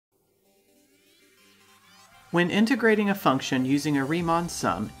When integrating a function using a Riemann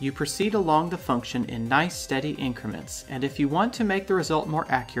sum, you proceed along the function in nice steady increments, and if you want to make the result more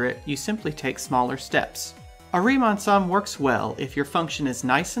accurate, you simply take smaller steps. A Riemann sum works well if your function is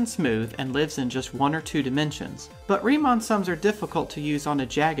nice and smooth and lives in just 1 or 2 dimensions, but Riemann sums are difficult to use on a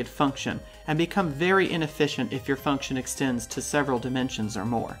jagged function and become very inefficient if your function extends to several dimensions or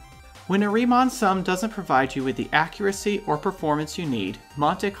more. When a Riemann sum doesn't provide you with the accuracy or performance you need,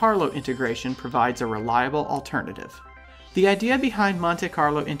 Monte Carlo integration provides a reliable alternative. The idea behind Monte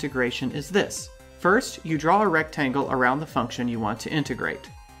Carlo integration is this. First, you draw a rectangle around the function you want to integrate.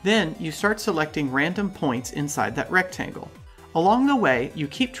 Then, you start selecting random points inside that rectangle. Along the way, you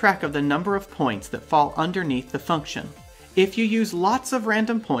keep track of the number of points that fall underneath the function. If you use lots of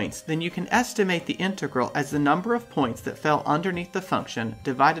random points, then you can estimate the integral as the number of points that fell underneath the function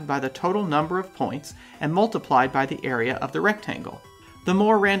divided by the total number of points and multiplied by the area of the rectangle. The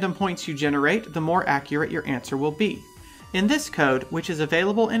more random points you generate, the more accurate your answer will be. In this code, which is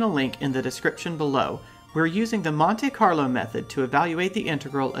available in a link in the description below, we're using the Monte Carlo method to evaluate the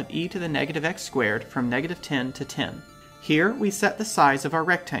integral of e to the negative x squared from -10 to 10. Here, we set the size of our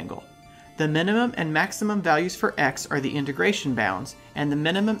rectangle. The minimum and maximum values for x are the integration bounds, and the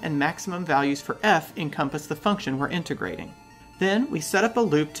minimum and maximum values for f encompass the function we're integrating. Then, we set up a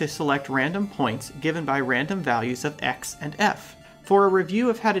loop to select random points given by random values of x and f. For a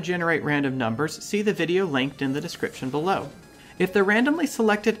review of how to generate random numbers, see the video linked in the description below. If the randomly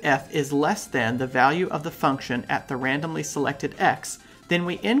selected f is less than the value of the function at the randomly selected x, then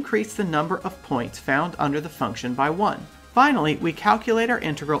we increase the number of points found under the function by 1. Finally, we calculate our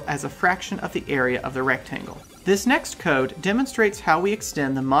integral as a fraction of the area of the rectangle. This next code demonstrates how we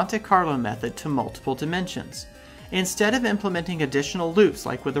extend the Monte Carlo method to multiple dimensions. Instead of implementing additional loops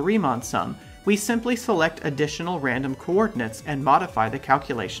like with a Riemann sum, we simply select additional random coordinates and modify the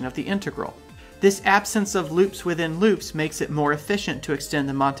calculation of the integral. This absence of loops within loops makes it more efficient to extend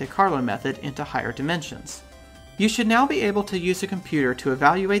the Monte Carlo method into higher dimensions. You should now be able to use a computer to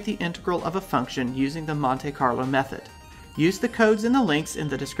evaluate the integral of a function using the Monte Carlo method. Use the codes in the links in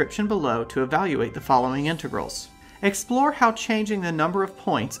the description below to evaluate the following integrals. Explore how changing the number of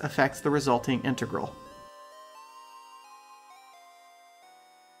points affects the resulting integral.